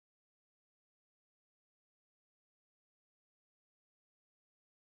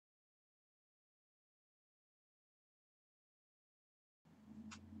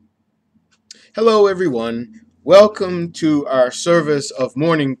Hello, everyone. Welcome to our service of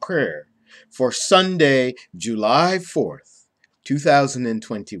morning prayer for Sunday, July 4th,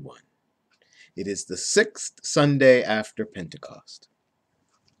 2021. It is the sixth Sunday after Pentecost.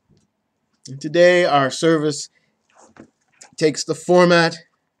 And today, our service takes the format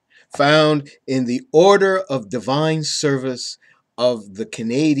found in the Order of Divine Service of the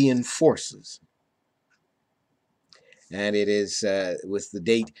Canadian Forces. And it is with the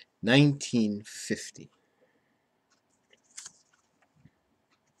date 1950.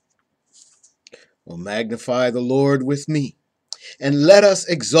 Oh, magnify the Lord with me, and let us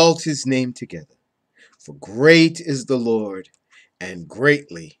exalt his name together. For great is the Lord, and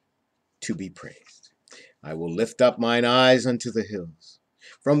greatly to be praised. I will lift up mine eyes unto the hills,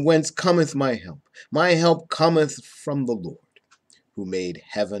 from whence cometh my help. My help cometh from the Lord, who made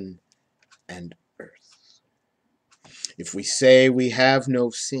heaven and earth. If we say we have no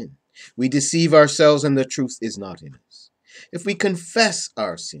sin, we deceive ourselves, and the truth is not in us. If we confess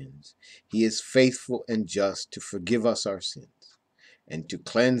our sins, he is faithful and just to forgive us our sins and to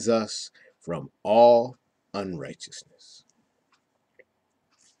cleanse us from all unrighteousness.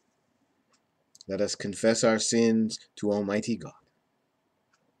 Let us confess our sins to Almighty God.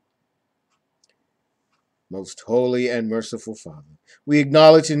 Most holy and merciful Father, we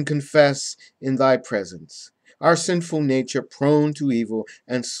acknowledge and confess in thy presence our sinful nature, prone to evil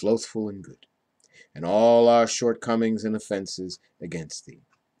and slothful in good, and all our shortcomings and offenses against thee.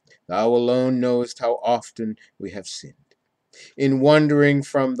 Thou alone knowest how often we have sinned, in wandering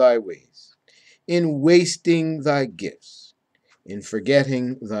from thy ways, in wasting thy gifts, in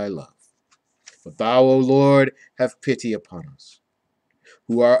forgetting thy love. But thou, O Lord, have pity upon us,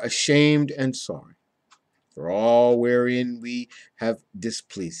 who are ashamed and sorry for all wherein we have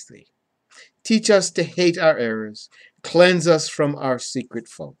displeased thee. Teach us to hate our errors, cleanse us from our secret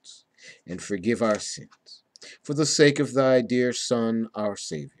faults, and forgive our sins, for the sake of thy dear Son, our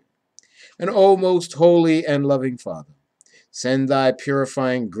Savior. And O most holy and loving Father, send thy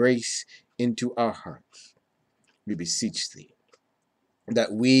purifying grace into our hearts. We beseech thee,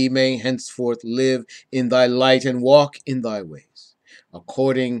 that we may henceforth live in thy light and walk in thy ways,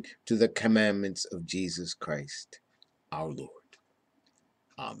 according to the commandments of Jesus Christ, our Lord.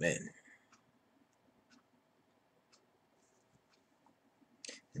 Amen.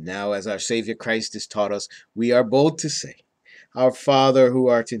 And now, as our Savior Christ has taught us, we are bold to say, Our Father who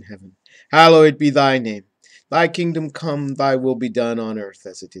art in heaven, hallowed be thy name. Thy kingdom come, thy will be done on earth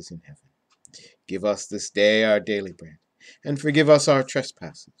as it is in heaven. Give us this day our daily bread, and forgive us our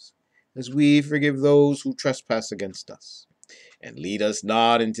trespasses, as we forgive those who trespass against us. And lead us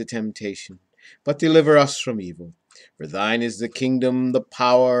not into temptation, but deliver us from evil. For thine is the kingdom, the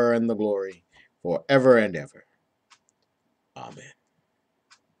power, and the glory, for ever and ever. Amen.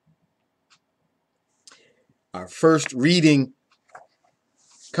 Our first reading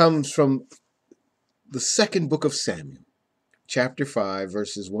comes from the second book of Samuel, chapter 5,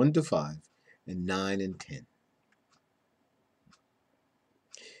 verses 1 to 5, and 9 and 10.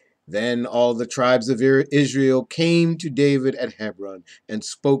 Then all the tribes of Israel came to David at Hebron and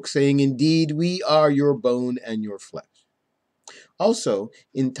spoke, saying, Indeed, we are your bone and your flesh. Also,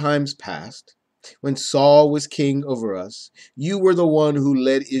 in times past, when Saul was king over us, you were the one who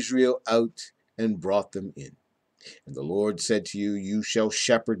led Israel out and brought them in. And the Lord said to you, You shall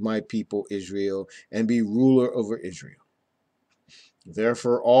shepherd my people Israel and be ruler over Israel.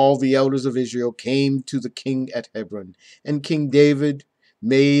 Therefore all the elders of Israel came to the king at Hebron, and King David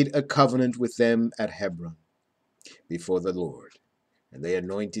made a covenant with them at Hebron before the Lord, and they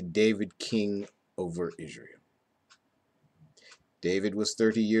anointed David king over Israel. David was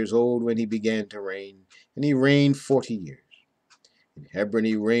 30 years old when he began to reign, and he reigned 40 years. In Hebron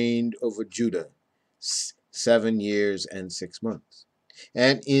he reigned over Judah 7 years and 6 months.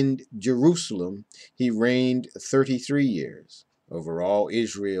 And in Jerusalem he reigned 33 years over all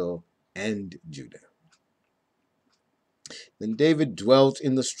Israel and Judah. Then David dwelt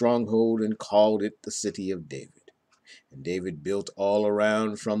in the stronghold and called it the city of David. And David built all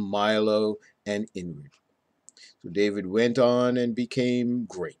around from Milo and inward. So David went on and became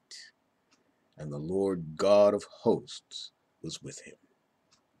great, and the Lord God of hosts was with him.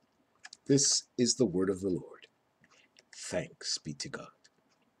 This is the word of the Lord. Thanks be to God.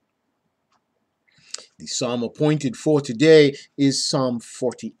 The psalm appointed for today is Psalm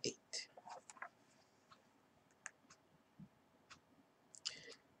 48.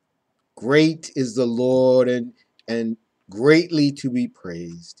 Great is the Lord and greatly to be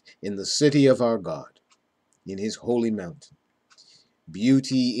praised in the city of our God, in his holy mountain.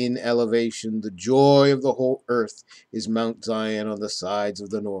 Beauty in elevation, the joy of the whole earth is Mount Zion on the sides of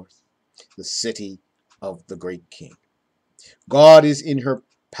the north. the city of the great King. God is in her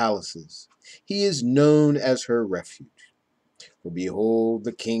palaces. He is known as her refuge. For behold,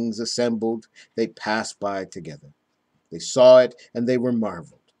 the kings assembled, they passed by together. They saw it, and they were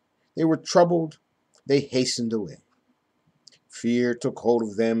marveled. They were troubled, they hastened away. Fear took hold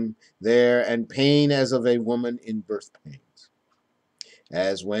of them there, and pain as of a woman in birth pains,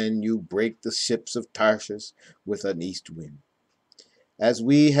 as when you break the ships of Tarshish with an east wind. As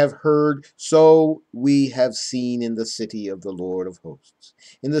we have heard, so we have seen in the city of the Lord of hosts,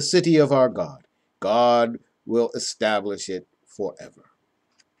 in the city of our God. God will establish it forever.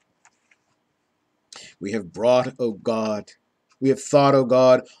 We have brought, O God, we have thought, O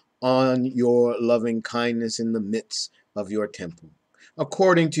God, on your loving kindness in the midst of your temple.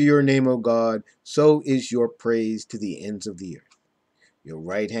 According to your name, O God, so is your praise to the ends of the earth. Your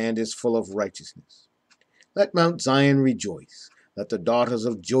right hand is full of righteousness. Let Mount Zion rejoice. Let the daughters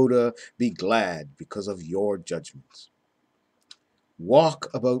of Judah be glad because of your judgments. Walk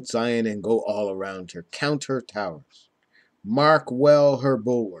about Zion and go all around her. Count her towers. Mark well her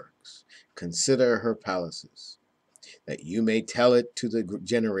bulwarks. Consider her palaces, that you may tell it to the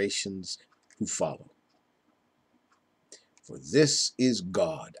generations who follow. For this is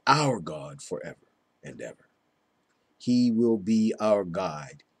God, our God, forever and ever. He will be our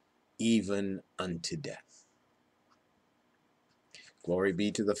guide, even unto death. Glory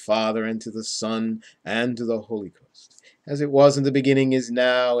be to the Father, and to the Son, and to the Holy Ghost, as it was in the beginning, is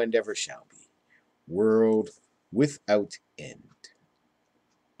now, and ever shall be, world without end.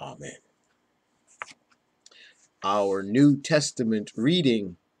 Amen. Our New Testament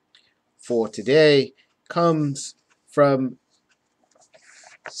reading for today comes from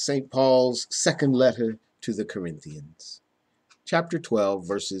St. Paul's second letter to the Corinthians, chapter 12,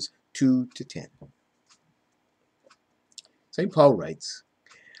 verses 2 to 10. St. Paul writes,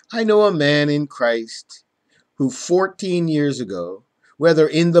 I know a man in Christ who 14 years ago, whether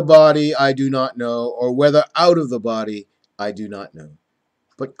in the body I do not know, or whether out of the body I do not know,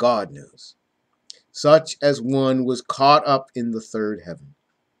 but God knows, such as one was caught up in the third heaven.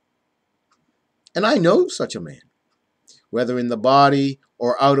 And I know such a man, whether in the body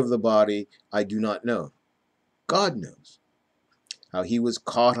or out of the body I do not know. God knows how he was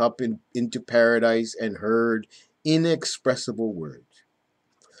caught up into paradise and heard inexpressible words,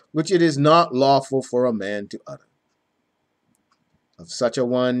 which it is not lawful for a man to utter. Of such a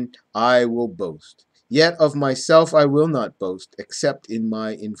one I will boast, yet of myself I will not boast, except in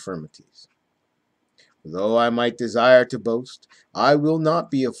my infirmities. Though I might desire to boast, I will not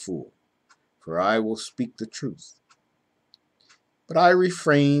be a fool, for I will speak the truth. But I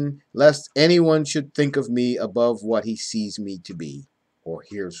refrain, lest anyone should think of me above what he sees me to be, or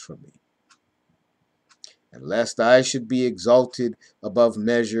hears from me, and lest I should be exalted above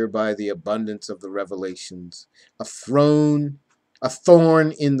measure by the abundance of the revelations. A thorn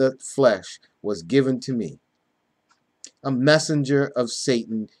in the flesh was given to me, a messenger of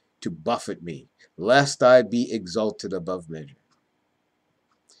Satan to buffet me, lest I be exalted above measure.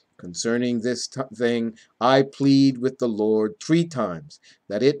 Concerning this thing, I plead with the Lord 3 times,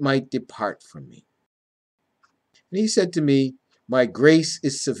 that it might depart from me. And he said to me, my grace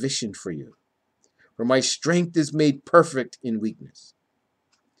is sufficient for you, for my strength is made perfect in weakness.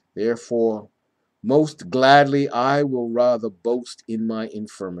 Therefore, most gladly I will rather boast in my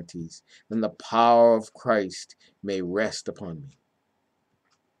infirmities, than the power of Christ may rest upon me.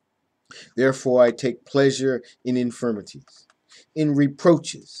 Therefore I take pleasure in infirmities, in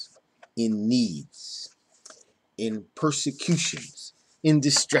reproaches, in needs, in persecutions, in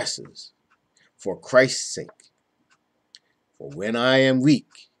distresses, for Christ's sake. For when I am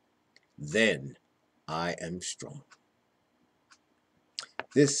weak, then I am strong.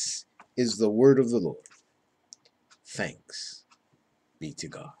 This is the word of the Lord. Thanks be to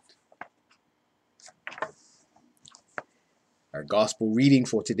God. Our gospel reading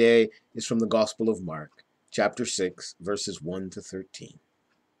for today is from the Gospel of Mark, chapter 6, verses 1 to 13.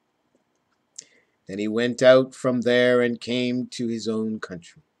 Then he went out from there and came to his own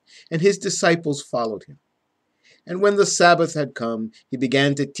country, and his disciples followed him. And when the Sabbath had come, he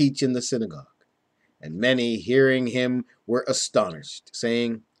began to teach in the synagogue. And many, hearing him, were astonished,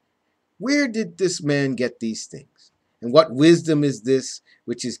 saying, where did this man get these things? And what wisdom is this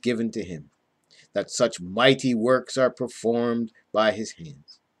which is given to him, that such mighty works are performed by his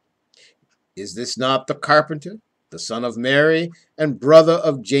hands? Is this not the carpenter, the son of Mary, and brother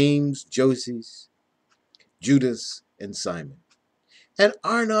of James, Joses, Judas, and Simon? And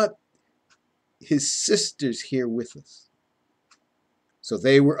are not his sisters here with us? So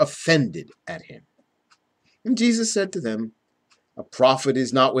they were offended at him. And Jesus said to them, A prophet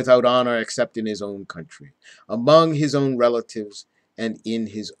is not without honor except in his own country, among his own relatives, and in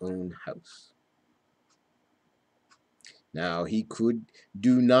his own house. Now he could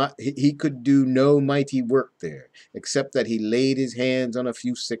do no mighty work there, except that he laid his hands on a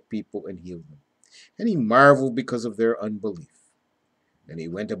few sick people and healed them. And he marveled because of their unbelief. And he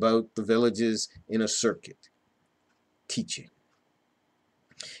went about the villages in a circuit, teaching.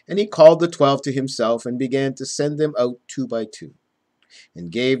 And he called the 12 to himself and began to send them out 2 by 2,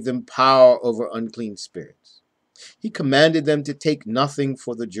 and gave them power over unclean spirits. He commanded them to take nothing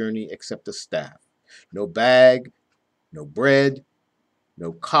for the journey except a staff, no bag, no bread,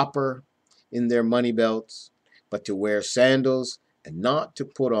 no copper in their money belts, but to wear sandals and not to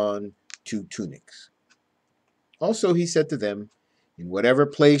put on 2 tunics. Also he said to them, in whatever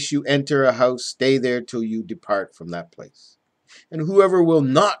place you enter a house, stay there till you depart from that place. And whoever will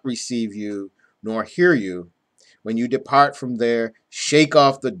not receive you nor hear you, when you depart from there, shake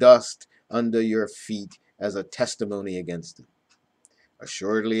off the dust under your feet as a testimony against them.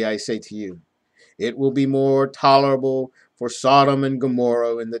 Assuredly, I say to you, it will be more tolerable for Sodom and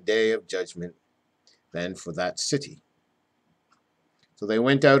Gomorrah in the day of judgment than for that city. So they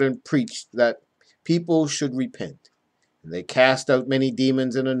went out and preached that people should repent. And they cast out many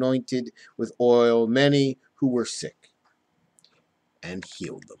demons and anointed with oil many who were sick, and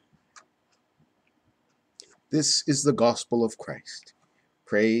healed them. This is the gospel of Christ.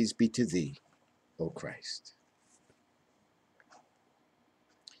 Praise be to thee, O Christ.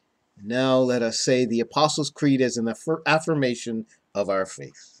 Now let us say the Apostles' Creed as an affirmation of our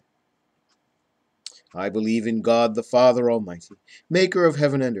faith. I believe in God the Father Almighty, maker of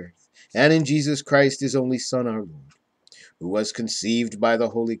heaven and earth, and in Jesus Christ, his only Son, our Lord, who was conceived by the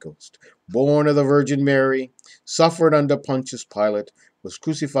Holy Ghost, born of the Virgin Mary, suffered under Pontius Pilate, was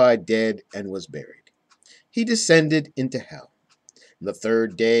crucified, dead, and was buried. He descended into hell. And the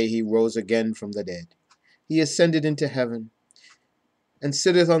 3rd day he rose again from the dead. He ascended into heaven, and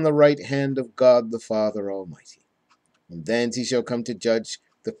sitteth on the right hand of God the Father Almighty. And thence he shall come to judge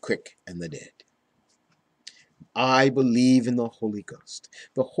the quick and the dead. I believe in the Holy Ghost,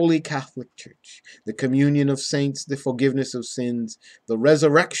 the Holy Catholic Church, the communion of saints, the forgiveness of sins, the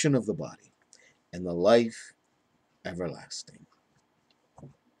resurrection of the body, and the life everlasting.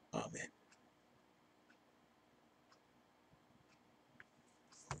 Amen.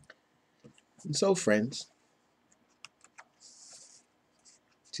 And so, friends,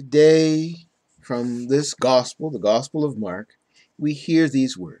 today from this gospel, the Gospel of Mark, we hear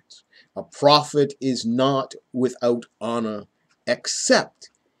these words. A prophet is not without honor except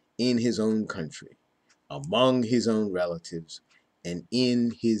in his own country, among his own relatives, and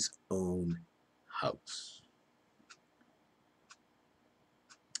in his own house.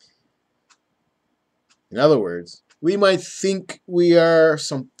 In other words, we might think we are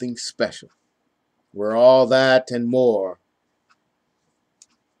something special. We're all that and more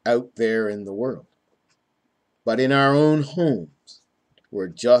out there in the world. But in our own homes, we're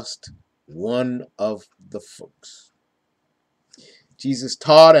just one of the folks. Jesus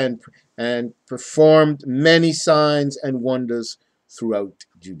taught and performed many signs and wonders throughout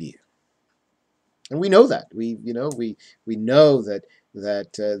Judea. And we know that. We know that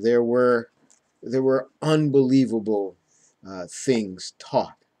there were unbelievable things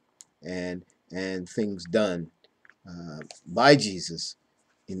taught and things done by Jesus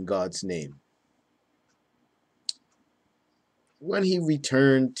in God's name. When he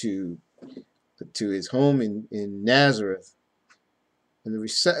returned to his home in Nazareth, and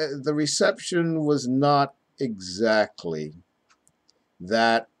the reception was not exactly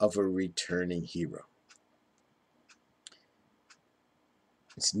that of a returning hero.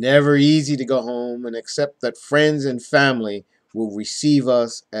 It's never easy to go home and accept that friends and family will receive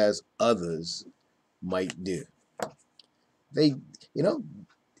us as others might do. They,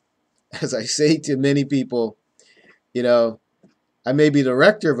 as I say to many people, I may be the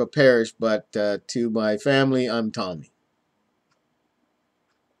rector of a parish, but to my family, I'm Tommy.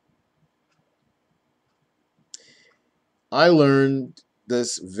 I learned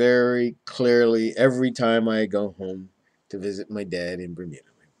this very clearly every time I go home to visit my dad in Bermuda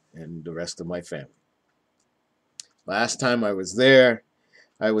and the rest of my family. Last time I was there,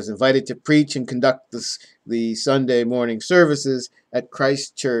 I was invited to preach and conduct the Sunday morning services at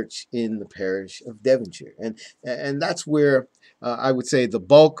Christ Church in the parish of Devonshire. And that's where I would say the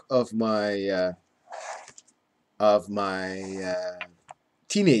bulk of my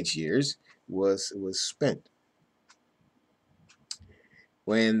teenage years was spent.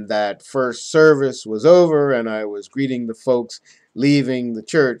 When that first service was over and I was greeting the folks leaving the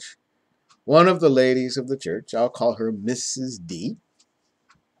church, one of the ladies of the church, I'll call her Mrs. D,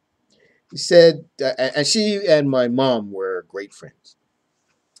 said, and she and my mom were great friends.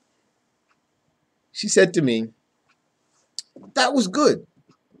 She said to me, "That was good.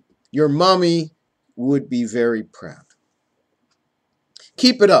 Your mommy would be very proud.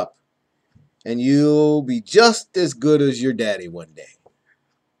 Keep it up, and you'll be just as good as your daddy one day."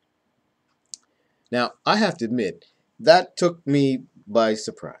 Now, I have to admit, that took me by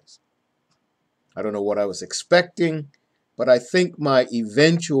surprise. I don't know what I was expecting, but I think my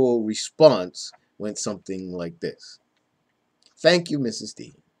eventual response went something like this. "Thank you, Mrs.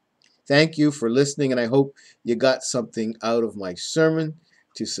 D. Thank you for listening, and I hope you got something out of my sermon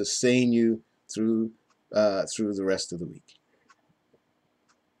to sustain you through the rest of the week."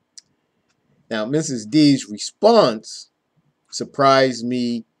 Now, Mrs. D's response surprised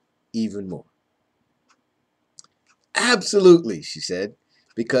me even more. "Absolutely," she said,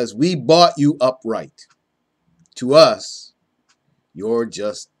 "because we bought you up right. To us, you're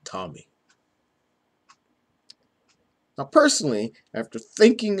just Tommy." Now, personally, after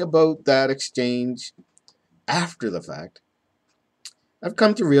thinking about that exchange after the fact, I've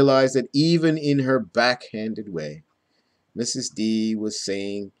come to realize that even in her backhanded way, Mrs. D was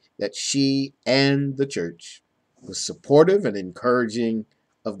saying that she and the church was supportive and encouraging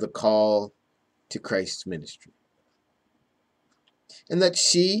of the call to Christ's ministry, and that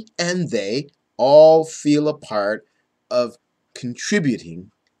she and they all feel a part of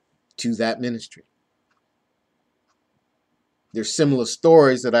contributing to that ministry. There's similar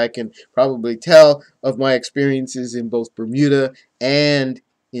stories that I can probably tell of my experiences in both Bermuda and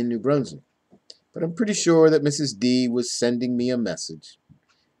in New Brunswick. But I'm pretty sure that Mrs. D was sending me a message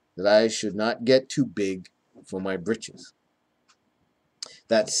that I should not get too big for my britches.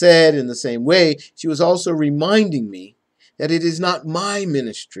 That said, in the same way, she was also reminding me that it is not my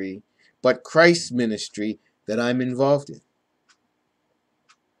ministry, but Christ's ministry that I'm involved in.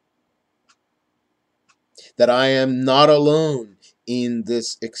 That I am not alone in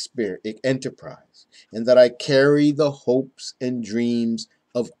this enterprise, and that I carry the hopes and dreams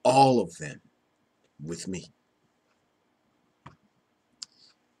of all of them with me.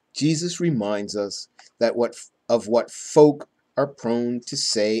 Jesus reminds us that what folk are prone to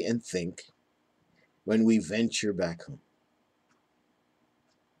say and think when we venture back home.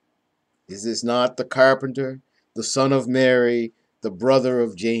 Is this not the carpenter, the son of Mary, the brother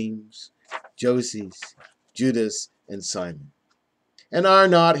of James, Joses, Judas, and Simon? And are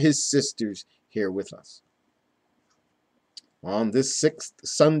not his sisters here with us? On this 6th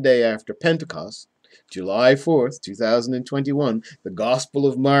Sunday after Pentecost, July 4th, 2021, the Gospel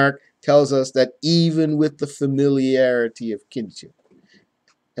of Mark tells us that even with the familiarity of kinship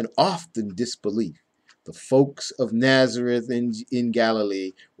and often disbelief, the folks of Nazareth in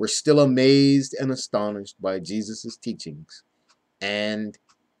Galilee were still amazed and astonished by Jesus' teachings and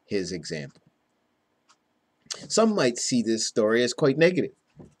his example. Some might see this story as quite negative,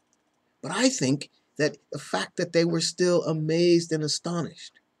 but I think that the fact that they were still amazed and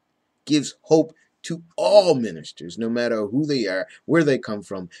astonished gives hope to all ministers, no matter who they are, where they come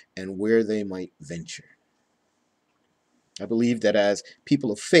from, and where they might venture. I believe that as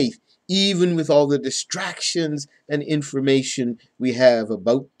people of faith, even with all the distractions and information we have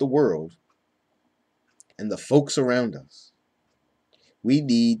about the world and the folks around us, we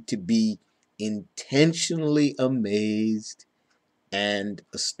need to be intentionally amazed and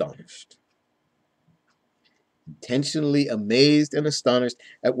astonished. Intentionally amazed and astonished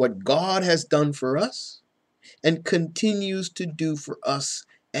at what God has done for us and continues to do for us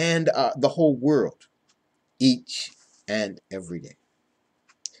and the whole world each and every day.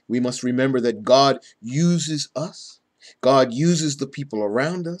 We must remember that God uses us, God uses the people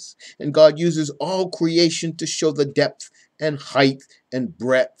around us, and God uses all creation to show the depth and height and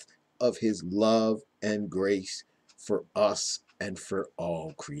breadth of his love and grace for us and for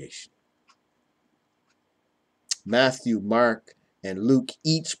all creation. Matthew, Mark, and Luke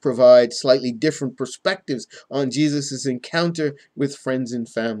each provide slightly different perspectives on Jesus' encounter with friends and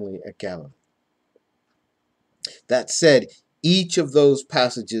family at Galilee. That said, each of those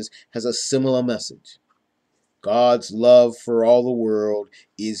passages has a similar message. God's love for all the world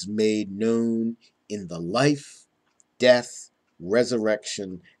is made known in the life, death,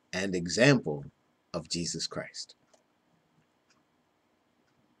 resurrection, and example of Jesus Christ.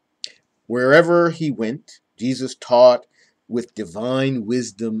 Wherever he went, Jesus taught with divine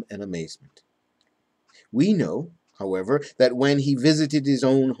wisdom and amazement. We know, however, that when he visited his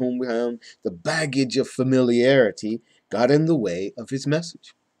own hometown, the baggage of familiarity got in the way of his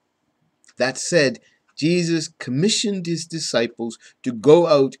message. That said, Jesus commissioned his disciples to go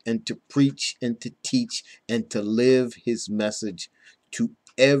out and to preach and to teach and to live his message to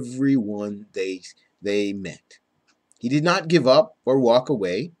everyone they met. He did not give up or walk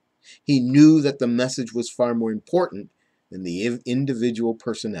away. He knew that the message was far more important than the individual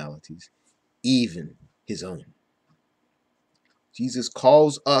personalities, even his own. Jesus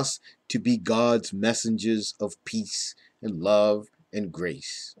calls us to be God's messengers of peace and love and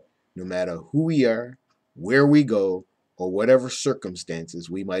grace, no matter who we are, where we go, or whatever circumstances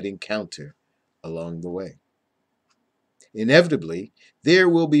we might encounter along the way. Inevitably, there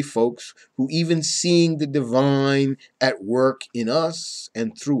will be folks who, even seeing the divine at work in us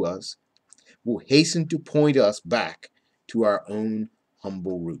and through us, will hasten to point us back to our own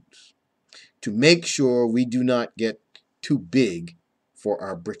humble roots, to make sure we do not get too big for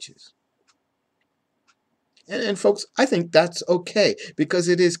our britches. And folks, I think that's okay, because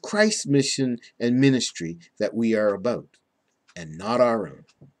it is Christ's mission and ministry that we are about, and not our own.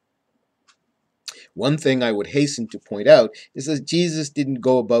 One thing I would hasten to point out is that Jesus didn't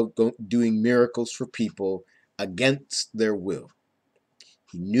go about doing miracles for people against their will.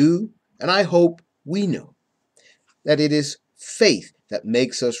 He knew, and I hope we know, that it is faith that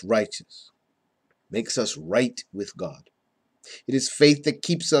makes us righteous, makes us right with God. It is faith that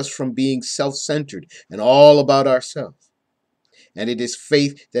keeps us from being self-centered and all about ourselves. And it is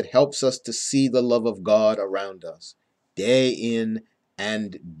faith that helps us to see the love of God around us, day in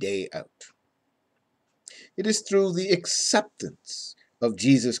and day out. It is through the acceptance of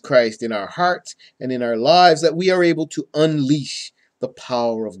Jesus Christ in our hearts and in our lives that we are able to unleash the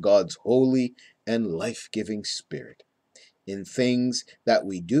power of God's holy and life-giving Spirit in things that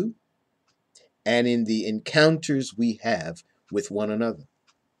we do and in the encounters we have with one another.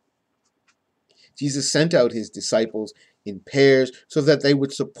 Jesus sent out his disciples in pairs so that they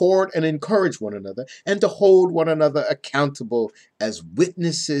would support and encourage one another and to hold one another accountable as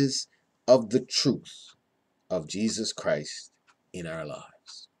witnesses of the truth of Jesus Christ in our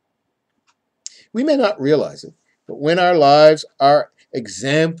lives. We may not realize it, but when our lives are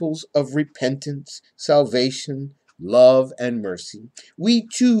examples of repentance, salvation, love, and mercy, we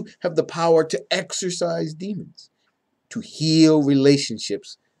too have the power to exorcise demons, to heal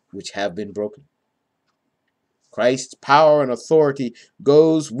relationships which have been broken. Christ's power and authority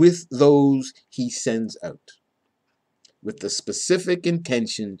goes with those he sends out, with the specific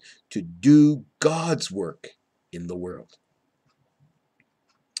intention to do God's work in the world.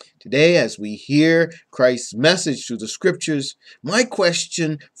 Today, as we hear Christ's message through the scriptures, my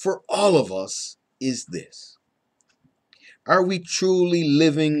question for all of us is this: are we truly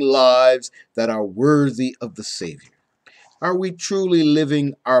living lives that are worthy of the Savior? Are we truly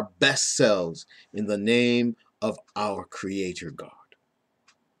living our best selves in the name of our Creator God?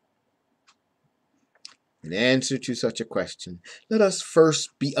 In answer to such a question, let us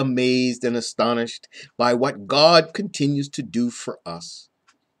first be amazed and astonished by what God continues to do for us,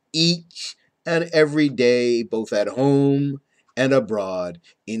 each and every day, both at home and abroad,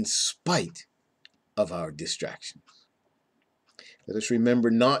 in spite of our distractions. Let us remember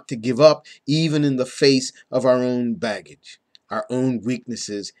not to give up even in the face of our own baggage, our own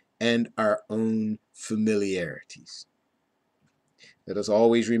weaknesses, and our own familiarities. Let us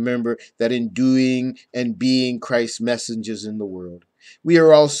always remember that in doing and being Christ's messengers in the world, we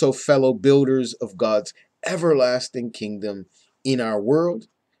are also fellow builders of God's everlasting kingdom in our world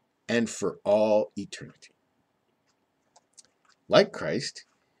and for all eternity. Like Christ,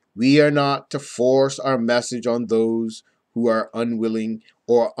 we are not to force our message on those who are unwilling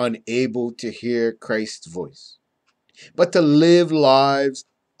or unable to hear Christ's voice, but to live lives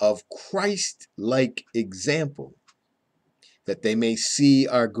of Christ-like example, that they may see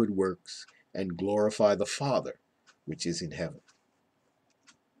our good works and glorify the Father which is in heaven.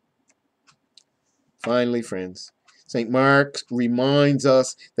 Finally, friends, St. Mark reminds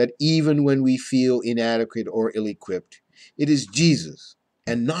us that even when we feel inadequate or ill-equipped, it is Jesus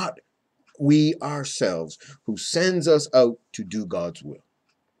and not we ourselves who sends us out to do God's will.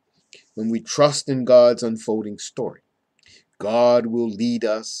 When we trust in God's unfolding story, God will lead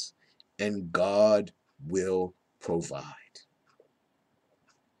us and God will provide.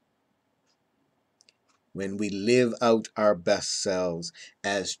 When we live out our best selves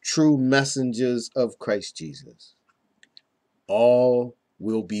as true messengers of Christ Jesus, all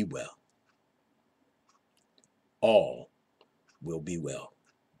will be well. All will be well.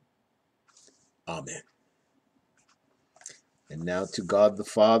 Amen. And now to God the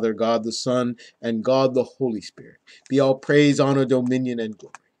Father, God the Son, and God the Holy Spirit be all praise, honor, dominion, and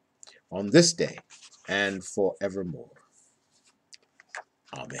glory on this day and forevermore.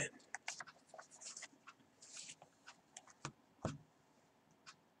 Amen.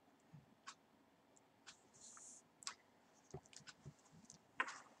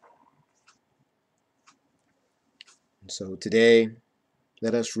 So today,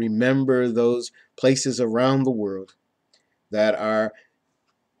 let us remember those places around the world that are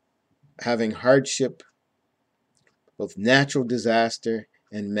having hardship, both natural disaster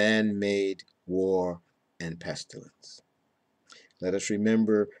and man-made war and pestilence. Let us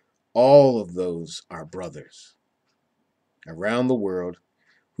remember all of those are brothers around the world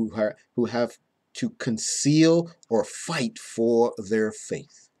who have to conceal or fight for their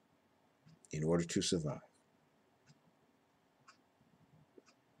faith in order to survive.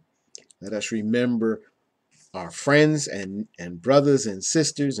 Let us remember our friends and brothers and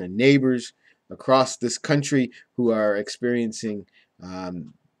sisters and neighbors across this country who are experiencing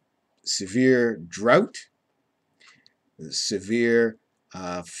severe drought, severe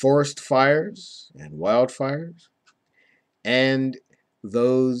forest fires and wildfires, and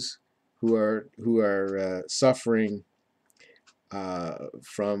those who are suffering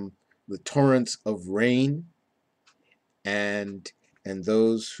from the torrents of rain, and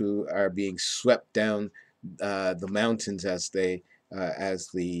those who are being swept down the mountains as the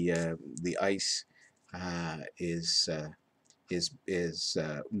ice is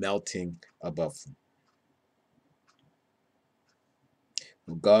melting above them.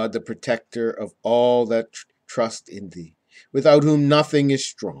 O God, the protector of all that trust in thee, without whom nothing is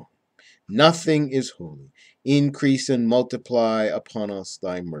strong, nothing is holy, increase and multiply upon us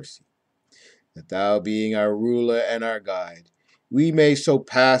thy mercy, that thou, being our ruler and our guide, we may so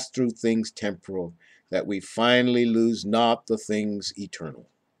pass through things temporal that we finally lose not the things eternal.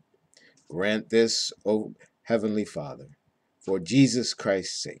 Grant this, O Heavenly Father, for Jesus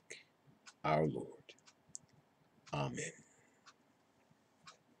Christ's sake, our Lord. Amen.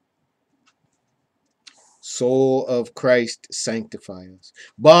 Soul of Christ, sanctify us.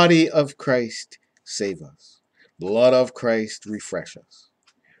 Body of Christ, save us. Blood of Christ, refresh us.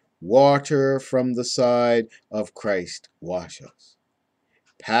 Water from the side of Christ, wash us.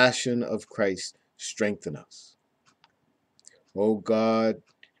 Passion of Christ, strengthen us. O God,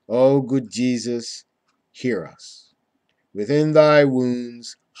 O good Jesus, hear us. Within thy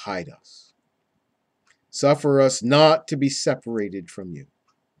wounds, hide us. Suffer us not to be separated from you.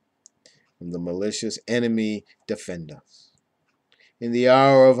 From the malicious enemy, defend us. In the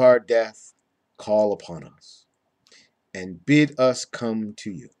hour of our death, call upon us, and bid us come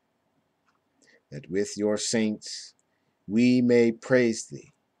to you, that with your saints we may praise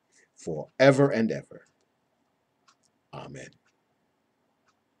thee for ever and ever. Amen.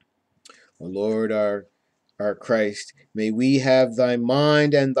 O Lord, our Christ, may we have thy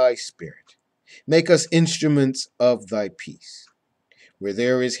mind and thy spirit. Make us instruments of thy peace. Where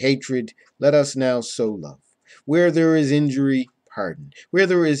there is hatred, let us now sow love. Where there is injury, pardon. Where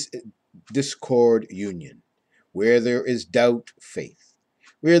there is discord, union. Where there is doubt, faith.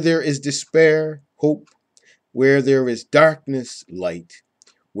 Where there is despair, hope. Where there is darkness, light.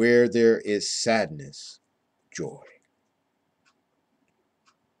 Where there is sadness, joy.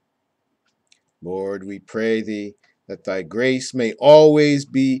 Lord, we pray thee that thy grace may always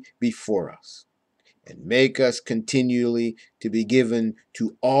be before us, and make us continually to be given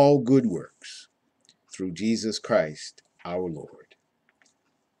to all good works, through Jesus Christ our Lord.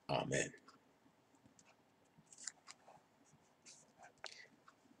 Amen.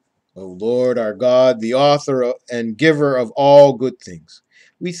 O Lord our God, the author and giver of all good things,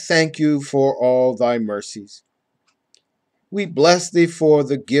 we thank you for all thy mercies. We bless thee for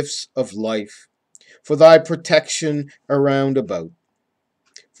the gifts of life, for thy protection around about,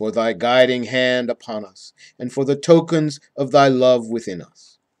 for thy guiding hand upon us, and for the tokens of thy love within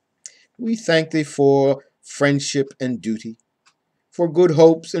us. We thank thee for friendship and duty, for good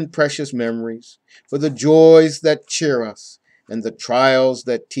hopes and precious memories, for the joys that cheer us, and the trials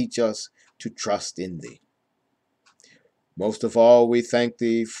that teach us to trust in thee. Most of all, we thank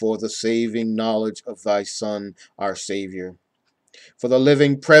thee for the saving knowledge of thy Son, our Savior, for the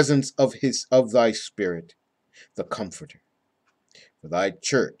living presence of thy Spirit, the Comforter, for thy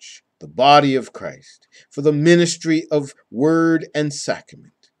church, the body of Christ, for the ministry of word and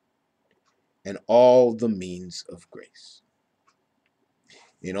sacrament, and all the means of grace.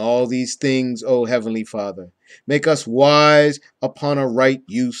 In all these things, O Heavenly Father, make us wise upon a right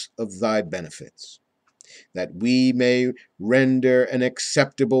use of thy benefits, that we may render an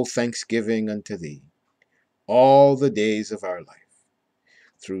acceptable thanksgiving unto thee all the days of our life,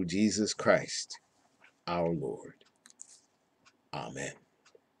 through Jesus Christ our Lord. Amen.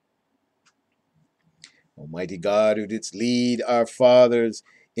 Almighty God, who didst lead our fathers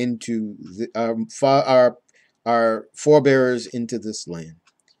into our forebearers into this land,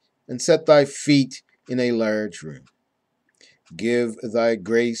 and set thy feet in a large room, give thy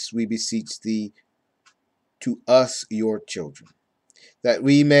grace, we beseech thee, to us, your children, that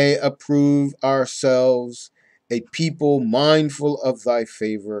we may approve ourselves a people mindful of thy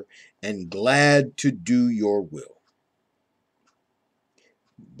favor and glad to do your will.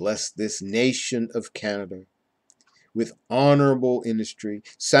 Bless this nation of Canada with honorable industry,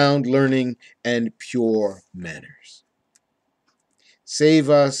 sound learning, and pure manners. Save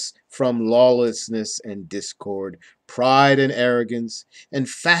us from lawlessness and discord, pride and arrogance, and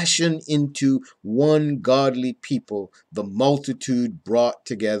fashion into one godly people the multitude brought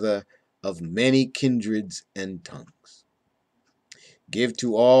together of many kindreds and tongues. Give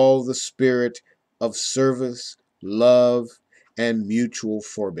to all the spirit of service, love, and mutual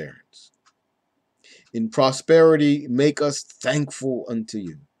forbearance. In prosperity, make us thankful unto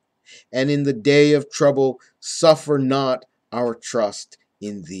you, and in the day of trouble, suffer not our trust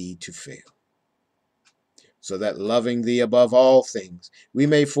in thee to fail, so that loving thee above all things, we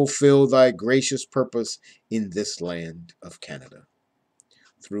may fulfill thy gracious purpose in this land of Canada.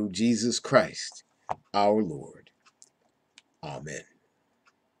 Through Jesus Christ, our Lord. Amen.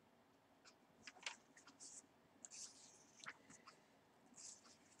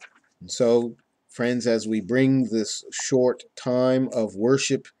 And so, friends, as we bring this short time of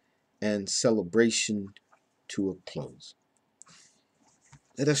worship and celebration to a close,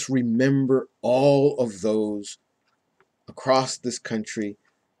 let us remember all of those across this country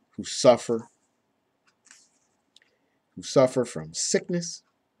who suffer from sickness,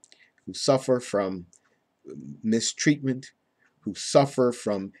 who suffer from mistreatment, who suffer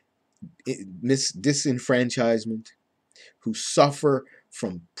from disenfranchisement, who suffer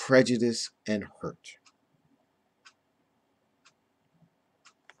from prejudice and hurt.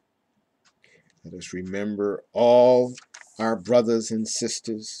 Let us remember all our brothers and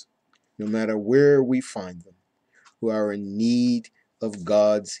sisters, no matter where we find them, who are in need of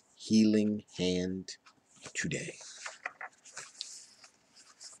God's healing hand today.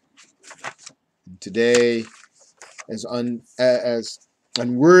 And today, as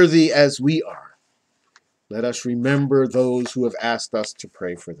unworthy as we are, let us remember those who have asked us to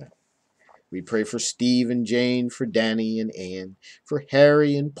pray for them. We pray for Steve and Jane, for Danny and Ann, for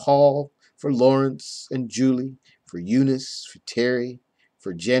Harry and Paul, for Lawrence and Julie, for Eunice, for Terry,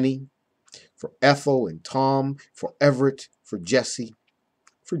 for Jenny, for Ethel and Tom, for Everett, for Jesse,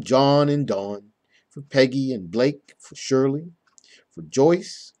 for John and Dawn, for Peggy and Blake, for Shirley, for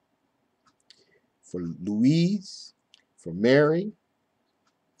Joyce, for Louise, for Mary,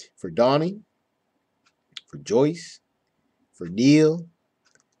 for Donnie, for Joyce, for Neil,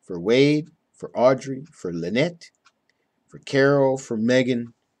 for Wade, for Audrey, for Lynette, for Carol, for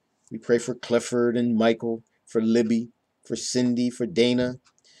Megan. We pray for Clifford and Michael, for Libby, for Cindy, for Dana,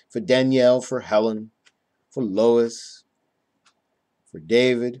 for Danielle, for Helen, for Lois, for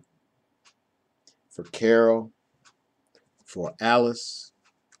David, for Carol, for Alice,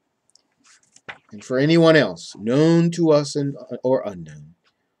 and for anyone else, known to us or unknown,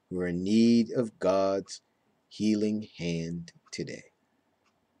 who are in need of God's healing hand today.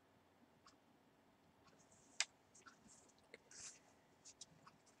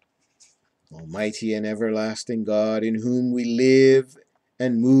 Almighty and everlasting God, in whom we live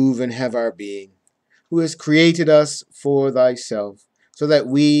and move and have our being, who has created us for thyself, so that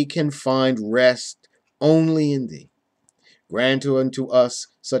we can find rest only in thee. Grant unto us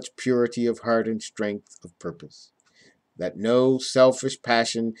such purity of heart and strength of purpose, that no selfish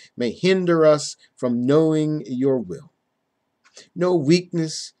passion may hinder us from knowing your will, no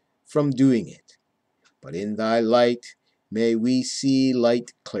weakness from doing it, but in thy light may we see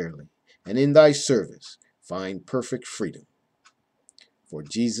light clearly, and in thy service find perfect freedom. For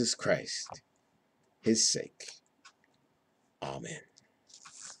Jesus Christ, his sake. Amen.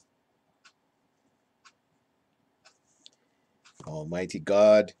 Almighty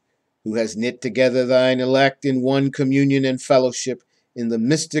God, who has knit together thine elect in one communion and fellowship in the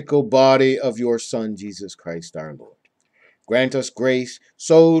mystical body of your Son, Jesus Christ our Lord, grant us grace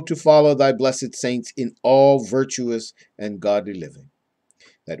so to follow thy blessed saints in all virtuous and godly living,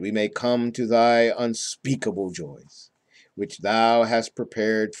 that we may come to thy unspeakable joys, which thou hast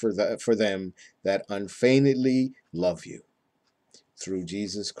prepared for them that unfeignedly love you. Through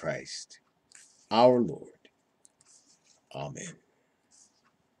Jesus Christ, our Lord. Amen.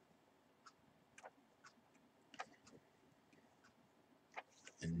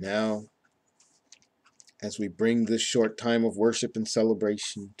 And now, as we bring this short time of worship and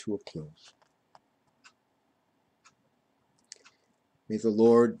celebration to a close, may the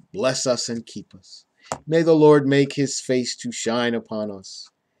Lord bless us and keep us. May the Lord make his face to shine upon us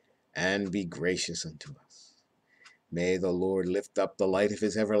and be gracious unto us. May the Lord lift up the light of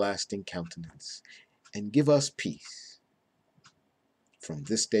his everlasting countenance and give us peace from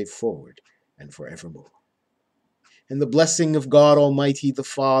this day forward and forevermore. And the blessing of God Almighty, the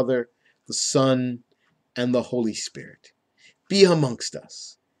Father, the Son, and the Holy Spirit be amongst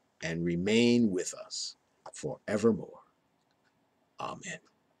us and remain with us forevermore. Amen.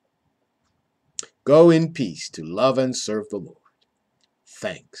 Go in peace to love and serve the Lord.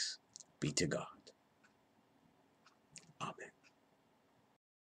 Thanks be to God. Amen.